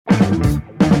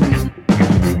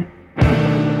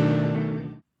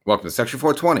Welcome to Section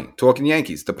 420, Talking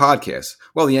Yankees, the podcast.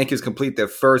 Well, the Yankees complete their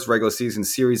first regular season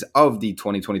series of the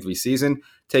 2023 season,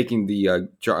 taking the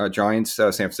Giants,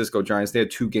 San Francisco Giants, there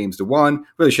 2-1.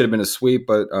 Really should have been a sweep,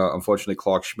 but unfortunately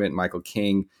Clark Schmidt, Michael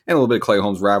King, and a little bit of Clay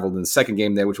Holmes raveled in the second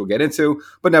game there, which we'll get into.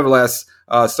 But nevertheless,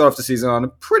 start off the season on a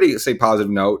pretty,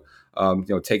 positive note.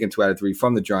 Taking 2 out of 3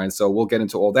 from the Giants. So we'll get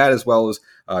into all that as well as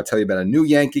tell you about a new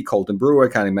Yankee, Colton Brewer.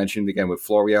 Kind of mentioned again with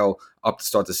Florial up to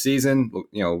start the season.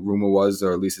 Rumor was,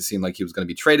 or at least it seemed like he was going to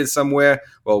be traded somewhere.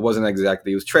 Well, it wasn't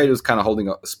exactly. He was traded. It was kind of holding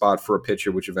a spot for a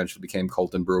pitcher, which eventually became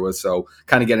Colton Brewer. So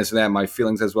kind of get into that, my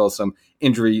feelings as well as some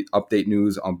injury update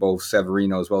news on both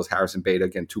Severino as well as Harrison Beta.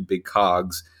 Again, 2 big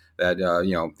cogs that,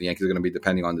 the Yankees are going to be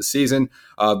depending on the season.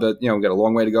 But we got a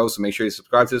long way to go, so make sure you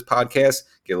subscribe to this podcast,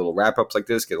 get little wrap-ups like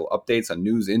this, get little updates on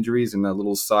news, injuries, and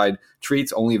little side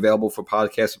treats only available for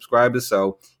podcast subscribers.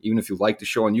 So even if you like the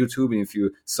show on YouTube and if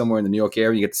you're somewhere in the New York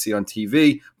area, you get to see it on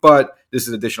TV. But this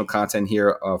is additional content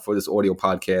here for this audio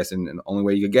podcast, and the only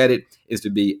way you can get it is to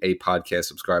be a podcast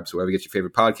subscriber. So wherever you get your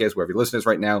favorite podcast, wherever you're listening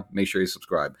right now, make sure you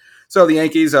subscribe. So the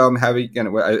Yankees, I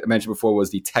mentioned before,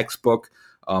 was the textbook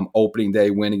opening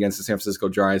day win against the San Francisco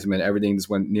Giants. I mean, everything just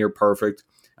went near perfect.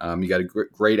 You got a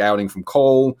great outing from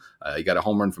Cole. You got a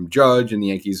home run from Judge, and the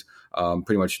Yankees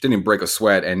pretty much didn't even break a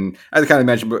sweat. And as I kind of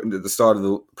mentioned at the start of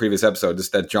the previous episode,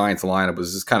 just that Giants lineup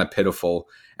was just kind of pitiful,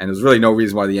 and there's really no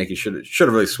reason why the Yankees should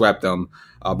have really swept them.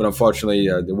 But unfortunately,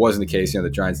 it wasn't the case. The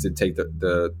Giants did take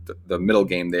the middle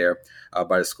game there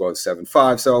by the score of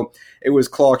 7-5. So it was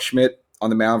Clark Schmidt on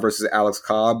the mound versus Alex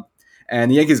Cobb. And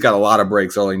the Yankees got a lot of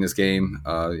breaks early in this game.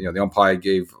 The umpire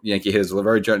gave Yankee hitters a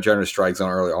very generous strike zone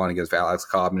early on against Alex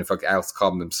Cobb. And in fact, Alex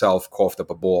Cobb himself coughed up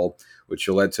a ball, which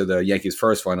led to the Yankees'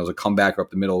 first run. It was a comeback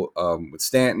up the middle with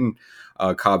Stanton.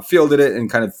 Cobb fielded it and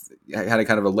kind of had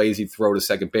a lazy throw to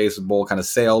second base. The ball kind of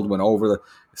sailed, went over the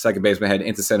second baseman, head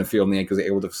into center field, and the Yankees were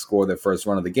able to score their first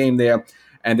run of the game there.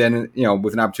 And then,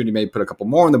 with an opportunity, maybe put a couple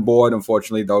more on the board.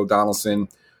 Unfortunately, though, Donaldson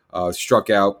struck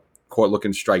out. Caught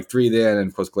looking strike 3 there, and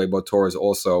of course Gleyber Torres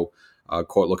also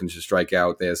caught looking to strike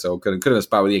out there. So could have been a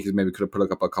spot where the Yankees maybe could have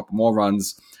put up a couple more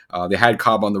runs. They had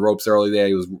Cobb on the ropes early there.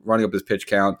 He was running up his pitch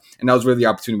count, and that was really the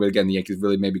opportunity. But again, the Yankees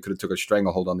really maybe could have took a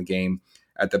stranglehold on the game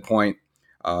at the point.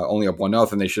 Only up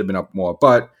 1-0, they should have been up more.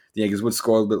 But the Yankees would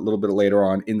score a little bit later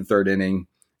on in the third inning.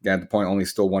 Again, at the point, only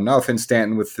still 1-0.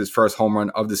 Stanton with his first home run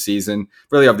of the season,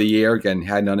 really of the year. Again,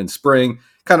 had none in spring.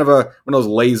 Kind of one of those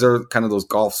laser, kind of those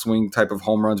golf swing type of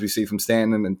home runs we see from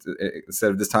Stanton. And instead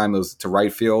of this time, those to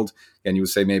right field. And you would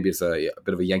say maybe it's a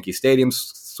bit of a Yankee Stadium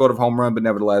sort of home run, but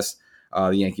nevertheless,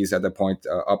 the Yankees at that point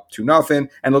up 2-0,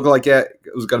 and looked like it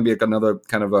was going to be another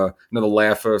kind of another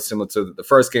laugher similar to the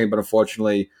first game. But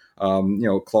unfortunately,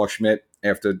 Clark Schmidt,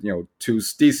 after 2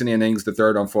 decent innings, the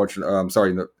third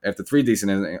after 3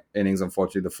 decent innings,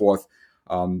 unfortunately the fourth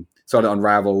started to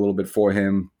unravel a little bit for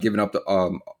him, giving up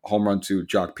the home run to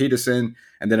Jock Peterson,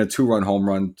 and then a 2-run home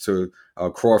run to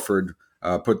Crawford.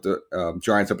 Put the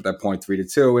Giants up at that point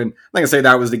 3-2. And like I say,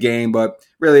 that was the game. But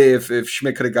really, if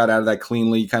Schmidt could have got out of that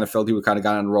cleanly, you kind of felt he would kind of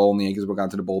got on a roll, and the Yankees would have gone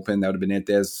to the bullpen. That would have been it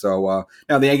there. So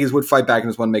now the Yankees would fight back in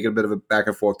this one, make it a bit of a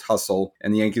back-and-forth tussle,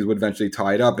 and the Yankees would eventually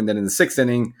tie it up. And then in the 6th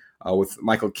inning, with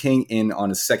Michael King in on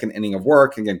his 2nd inning of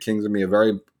work, again, King's going to be a very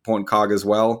important cog as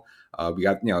well. We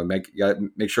got,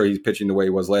 make sure he's pitching the way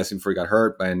he was last year before he got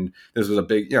hurt. And this was a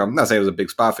big, I'm not saying it was a big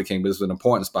spot for King, but this was an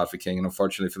important spot for King. And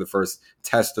unfortunately, for the first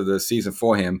test of the season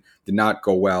for him, did not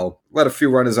go well. Let a few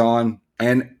runners on.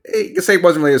 And you can say it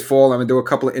wasn't really his fault. I mean, there were a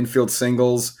couple of infield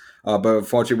singles, but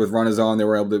unfortunately, with runners on,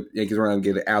 Yankees were able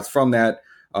to get outs from that.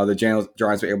 The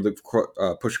Giants were able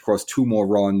to push across 2 more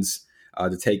runs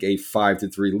to take a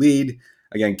 5-3 lead.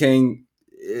 Again, King,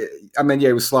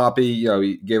 it was sloppy.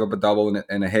 He gave up a double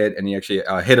and a hit, and he actually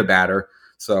hit a batter.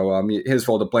 So his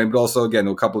fault to blame. But also, again,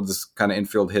 a couple of just kind of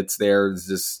infield hits there. It's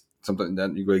just something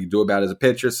that you really do about as a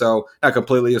pitcher. So not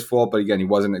completely his fault, but again, he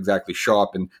wasn't exactly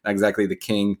sharp and not exactly the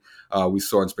King we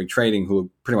saw in spring training, who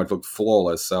pretty much looked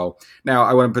flawless. So now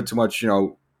I wouldn't put too much,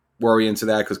 worry into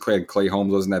that because Clay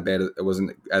Holmes wasn't that bad. It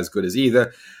wasn't as good as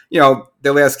either.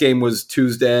 Their last game was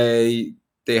Tuesday.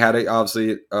 They had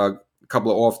obviously a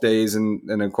couple of off days,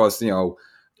 and of course,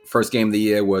 first game of the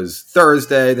year was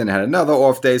Thursday. Then had another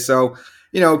off day. So,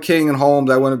 King and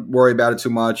Holmes, I wouldn't worry about it too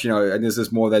much. And this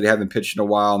is more that they haven't pitched in a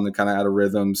while and they're kind of out of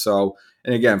rhythm. So,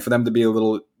 and again, for them to be a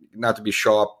little, not to be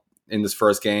sharp in this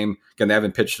first game, again, they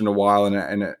haven't pitched in a while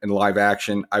in live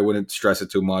action. I wouldn't stress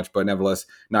it too much, but nevertheless,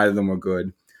 neither of them were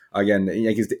good. Again, the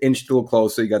Yankees inched a little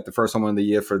closer. You got the first home run of the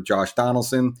year for Josh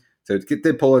Donaldson. So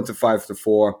they pull it to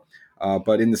 5-4.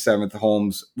 But in the 7th,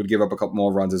 Holmes would give up a couple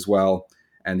more runs as well,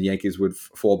 and the Yankees would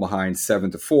fall behind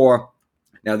 7-4.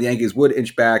 Now, the Yankees would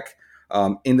inch back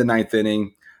in the ninth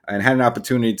inning and had an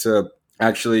opportunity to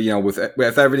actually, with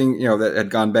everything, that had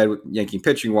gone bad with Yankee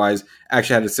pitching wise,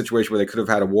 actually had a situation where they could have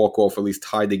had a walk-off, or at least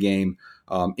tied the game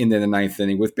in the ninth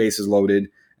inning with bases loaded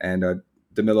and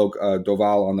Danilo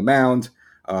Doval on the mound.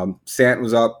 Stanton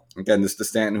was up. Again, this is the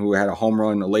Stanton who had a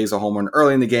laser home run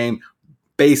early in the game.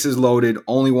 Bases loaded,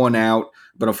 only one out,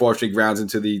 but unfortunately grounds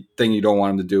into the thing you don't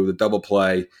want him to do, the double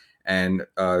play, and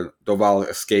Doval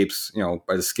escapes,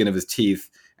 by the skin of his teeth,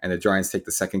 and the Giants take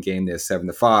the second game there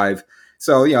 7-5.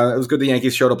 So, it was good the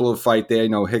Yankees showed up a little fight there.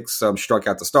 Hicks struck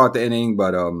out to start the inning,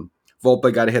 but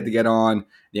Volpe got a hit to get on.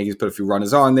 The Yankees put a few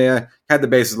runners on there, had the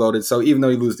bases loaded. So even though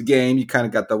you lose the game, you kind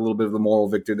of got a little bit of the moral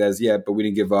victory but we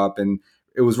didn't give up. And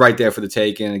it was right there for the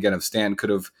taking. Again, if Stanton could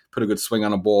have put a good swing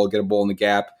on a ball, get a ball in the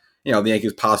gap, the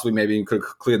Yankees possibly maybe could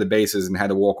have cleared the bases and had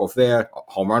to walk off there.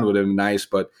 A home run would have been nice,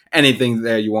 but anything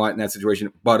there you want in that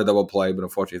situation but a double play. But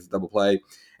unfortunately, it's a double play,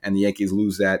 and the Yankees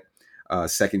lose that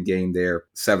second game there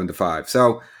 7-5.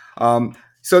 So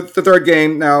the third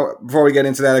game, now, before we get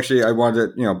into that, actually, I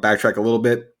wanted to, backtrack a little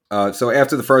bit. So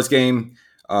after the first game,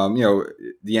 the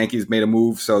Yankees made a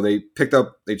move. So they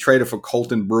traded for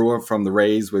Colton Brewer from the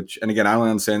Rays, and again, I don't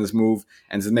understand this move.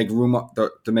 And to make room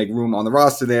on the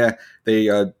roster there, they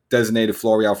designated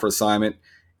Florial for assignment.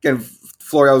 Again,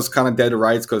 Florial was kind of dead to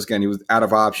rights because, again, he was out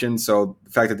of options. So the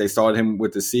fact that they started him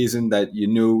with the season, that you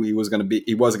knew he wasn't going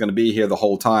to be here the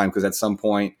whole time, because at some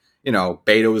point,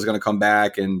 Beto was going to come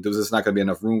back and there was just not going to be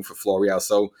enough room for Florial.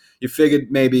 So you figured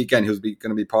maybe, again, he was going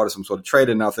to be part of some sort of trade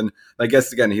or nothing. But I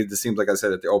guess, again, it seems like I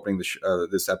said at the opening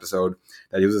of this episode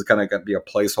that he was just going to be a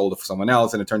placeholder for someone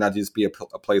else, and it turned out to just be a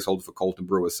placeholder for Colton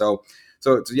Brewer. So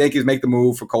the Yankees make the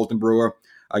move for Colton Brewer.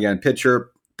 Again, pitcher,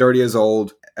 30 years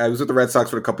old. I was with the Red Sox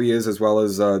for a couple of years, as well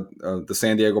as the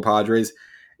San Diego Padres.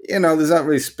 There's not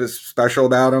really special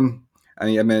about him. I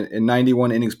mean, in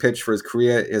 91 innings pitched for his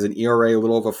career, he has an ERA a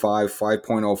little over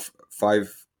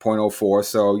 5.04.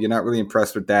 So you're not really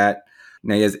impressed with that.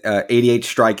 Now he has 88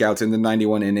 strikeouts in the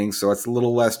 91 innings, so it's a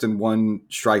little less than one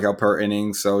strikeout per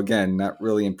inning. So again, not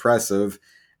really impressive.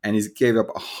 And he gave up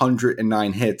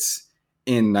 109 hits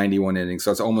in 91 innings,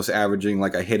 so it's almost averaging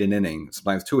like a hit an inning,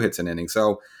 sometimes 2 hits an inning.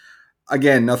 So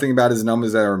again, nothing about his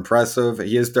numbers that are impressive.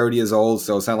 He is 30 years old,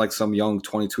 so it's not like some young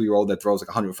 22-year-old that throws like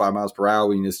 105 miles per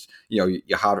hour and you just,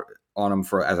 you're hot on him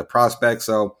as a prospect.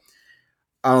 So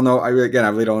I don't know. I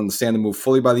really don't understand the move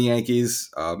fully by the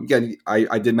Yankees. Again,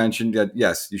 I did mention that,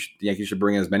 yes, the Yankees should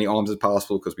bring in as many arms as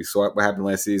possible, because we saw what happened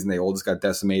last season. They all just got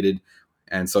decimated.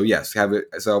 And so, yes, have it.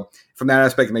 So from that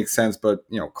aspect, it makes sense. But,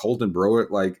 Colton Brewer,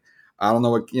 I don't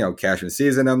know what, Cashman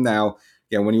sees in him now.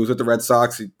 Again, when he was with the Red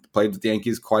Sox, he played with the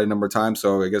Yankees quite a number of times.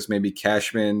 So I guess maybe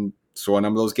Cashman saw a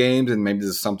number of those games, and maybe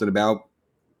there's something about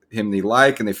him they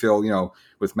like, and they feel,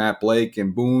 with Matt Blake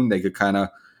and Boone, they could kind of,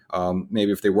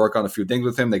 maybe if they work on a few things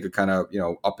with him, they could kind of,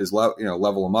 up his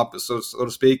level him up, so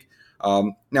to speak.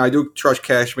 Now I do trust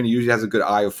Cashman. He usually has a good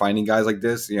eye of finding guys like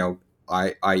this,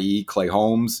 i.e. Clay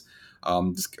Holmes,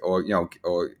 or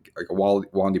like a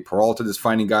Wandy Peralta, just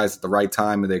finding guys at the right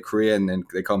time of their career, and then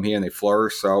they come here and they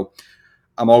flourish. So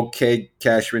I'm okay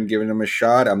Cashman giving him a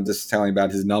shot. I'm just telling you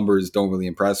about his numbers don't really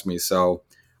impress me. So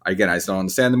again, I just don't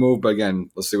understand the move. But again,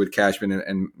 let's see what Cashman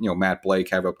and Matt Blake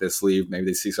have up their sleeve. Maybe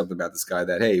they see something about this guy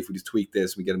that, hey, if we just tweak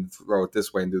this, we get him to throw it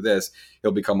this way and do this,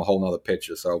 he'll become a whole nother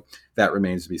pitcher. So that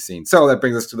remains to be seen. So that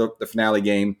brings us to the finale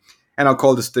game. And I'll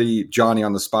call this the Jhony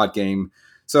On The Spot game.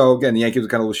 So again, the Yankees were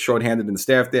kind of shorthanded in the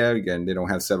staff there. Again, they don't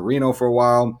have Severino for a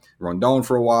while, Rondon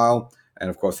for a while. And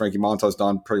of course, Frankie Montas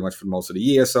done pretty much for most of the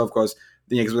year. So of course,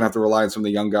 the Yankees are going to have to rely on some of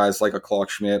the young guys like a Clark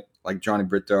Schmidt, like Johnny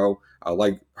Brito,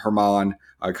 like Herman,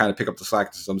 kind of pick up the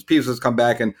slack to some pieces, come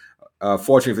back. And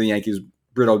fortunately for the Yankees,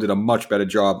 Brito did a much better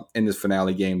job in this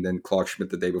finale game than Clark Schmidt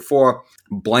the day before,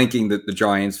 blanking the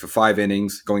Giants for 5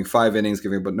 innings, going 5 innings,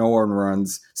 giving up no earned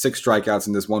runs, 6 strikeouts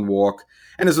in this 1 walk.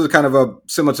 And this was kind of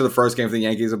similar to the first game for the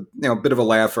Yankees, a bit of a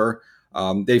laugher.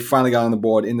 They finally got on the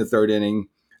board in the 3rd inning.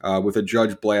 With a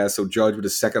Judge blast. So Judge with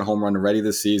his 2nd home run already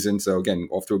this season. So again,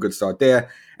 off to a good start there.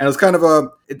 And it was kind of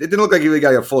it didn't look like he really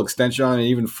got a full extension on it.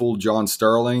 Even fooled John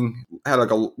Sterling. Had like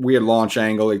a weird launch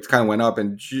angle. It kind of went up.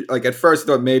 And like at first I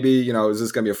thought maybe, is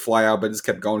this going to be a fly out? But it just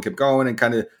kept going and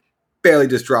kind of barely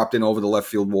just dropped in over the left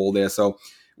field wall there. So it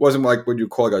wasn't like what you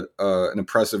call like an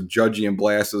impressive Judgian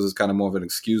blast. It was kind of more of an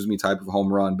excuse me type of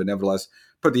home run. But nevertheless,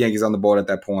 put the Yankees on the board at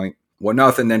that point.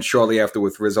 1-0. Then shortly after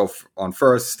with Rizzo on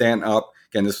first, Stanton up.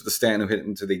 Again, this was the Stanton who hit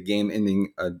into the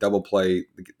game-ending double play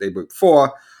the day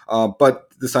before. But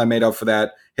this time made up for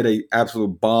that. Hit an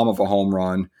absolute bomb of a home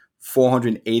run.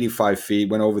 485 feet.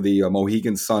 Went over the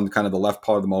Mohegan Sun, kind of the left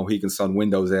part of the Mohegan Sun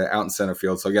windows there out in center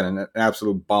field. So again, an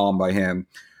absolute bomb by him.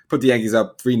 put the Yankees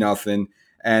up 3-0.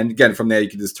 And again, from there, you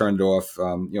can just turn it off.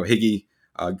 Higgy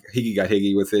got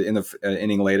Higgy with it in the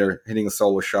inning later, hitting a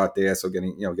solo shot there. So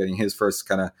getting his first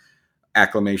kind of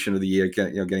acclamation of the year,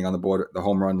 getting on the board, the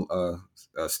home run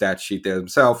stat sheet there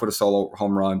himself with a solo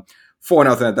home run.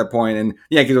 4-0 at that point, and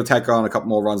the Yankees will tack on a couple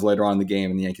more runs later on in the game,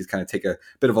 and the Yankees kind of take a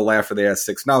bit of a laugher there,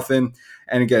 6-0.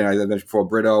 And again, as I mentioned before,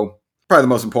 Brito, probably the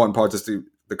most important part, just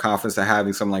the confidence of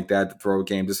having something like that to throw a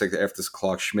game. Just like after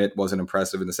Clark Schmidt wasn't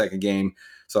impressive in the second game,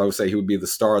 so I would say he would be the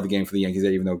star of the game for the Yankees,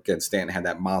 even though again Stanton had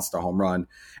that monster home run.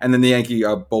 And then the Yankee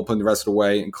bullpen the rest of the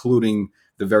way, including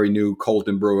the very new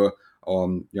Colton Brewer.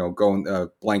 Going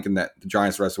blanking the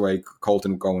Giants the rest of the way.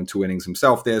 Colton going 2 innings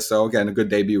himself there. So again, a good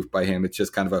debut by him. It's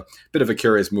just kind of a bit of a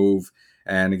curious move.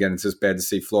 And again, it's just bad to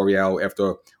see Florial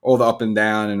after all the up and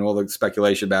down and all the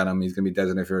speculation about him. He's going to be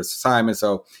designated for his assignment,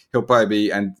 so he'll probably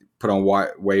be and put on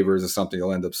waivers or something.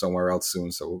 He'll end up somewhere else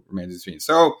soon. So we'll remain between.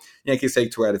 So Yankees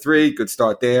take 2 out of 3. Good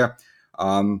start there.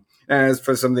 And as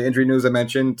for some of the injury news I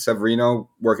mentioned, Severino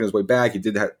working his way back. He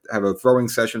did have a throwing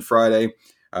session Friday.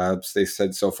 They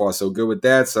said so far so good with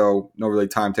that, so no really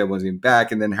timetable was even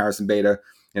back. And then Harrison Beta,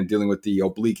 dealing with the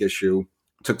oblique issue,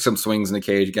 took some swings in the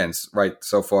cage. Again, right,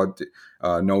 so far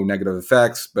no negative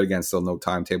effects, but again, still no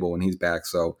timetable when he's back,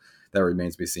 so that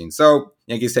remains to be seen. So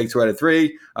Yankees take 2 out of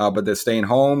 3, but they're staying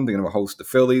home. They're going to host the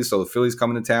Phillies, so the Phillies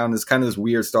coming to town. It's kind of this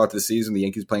weird start to the season. The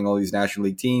Yankees playing all these National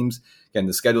League teams. Again,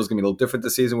 the schedule is going to be a little different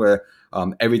this season where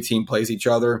every team plays each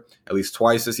other at least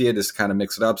twice this year, just to kind of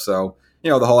mix it up. So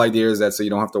the whole idea is that so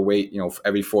you don't have to wait,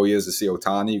 every 4 years to see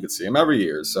Ohtani. You could see him every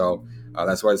year. So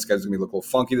that's why the schedule's going to be a little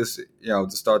funky this,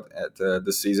 to start at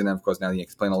this season. And of course, now the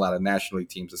Yankees playing a lot of National League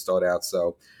teams to start out.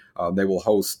 So they will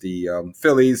host the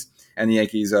Phillies, and the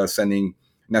Yankees sending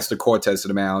Nestor Cortez to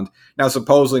the mound. Now,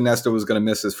 supposedly Nestor was going to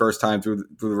miss his first time through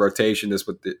the rotation just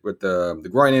with the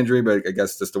groin injury, but I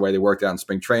guess just the way they worked out in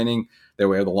spring training, they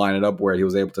were able to line it up where he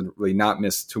was able to really not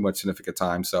miss too much significant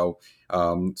time. So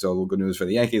a little good news for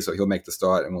the Yankees. So he'll make the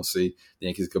start, and we'll see the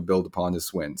Yankees could build upon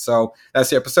this win. So that's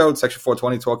the episode, Section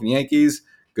 420, Talking Yankees.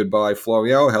 Goodbye,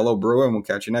 Florio. Hello, Brewer, and we'll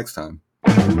catch you next time.